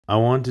I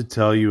want to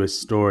tell you a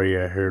story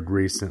I heard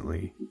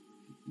recently.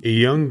 A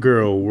young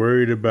girl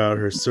worried about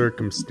her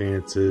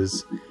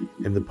circumstances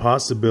and the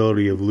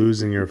possibility of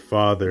losing her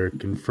father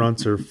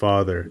confronts her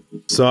father.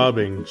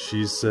 Sobbing,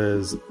 she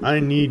says,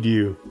 "I need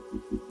you.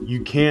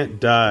 You can't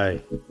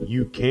die.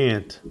 You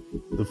can't."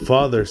 The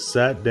father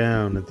sat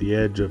down at the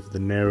edge of the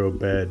narrow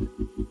bed.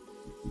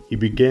 He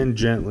began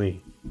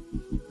gently,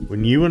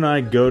 "When you and I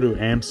go to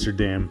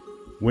Amsterdam,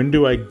 when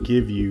do I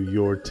give you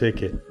your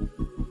ticket?"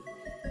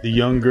 The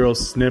young girl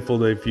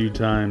sniffled a few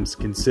times,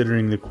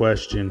 considering the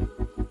question.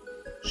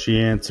 She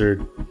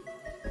answered,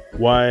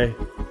 "Why,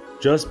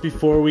 just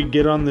before we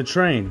get on the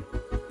train."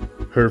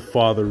 Her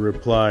father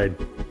replied,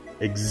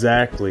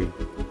 "Exactly.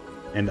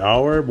 And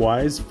our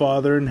wise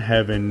Father in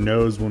heaven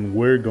knows when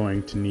we're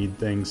going to need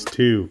things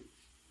too.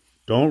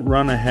 Don't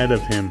run ahead of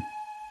him.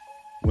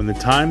 When the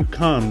time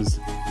comes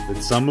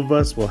that some of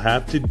us will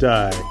have to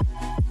die,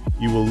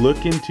 you will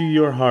look into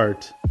your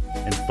heart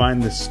and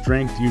find the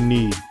strength you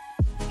need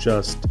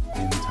just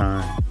in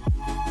time."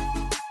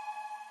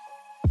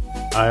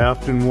 I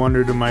often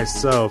wonder to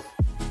myself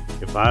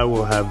if I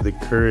will have the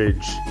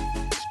courage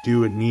to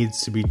do what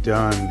needs to be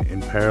done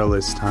in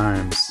perilous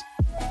times.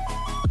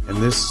 And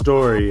this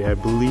story, I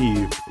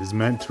believe, is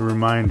meant to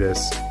remind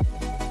us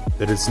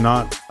that it's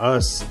not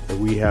us that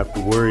we have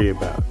to worry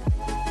about,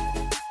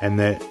 and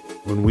that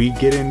when we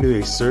get into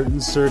a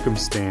certain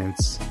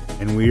circumstance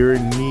and we are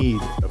in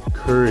need of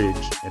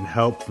courage and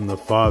help from the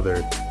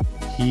Father,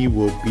 He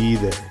will be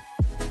there.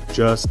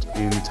 Just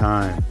in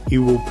time. He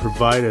will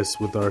provide us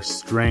with our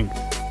strength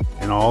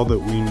and all that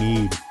we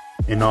need.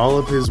 In all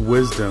of His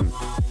wisdom,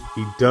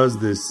 He does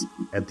this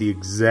at the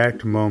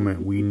exact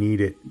moment we need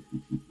it.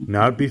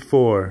 Not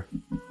before,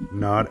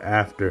 not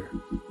after.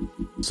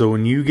 So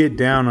when you get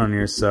down on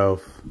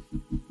yourself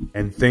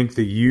and think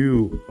that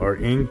you are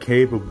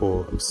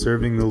incapable of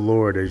serving the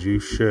Lord as you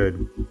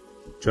should,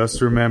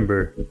 just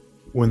remember,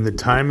 when the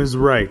time is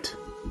right,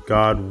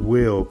 God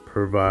will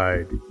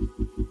provide.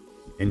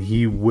 And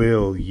He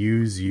will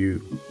use you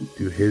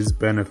to His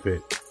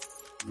benefit,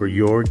 for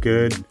your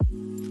good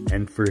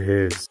and for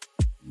His.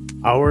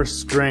 Our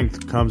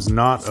strength comes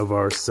not of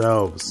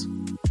ourselves,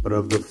 but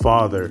of the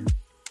Father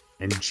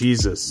and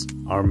Jesus,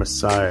 our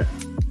Messiah.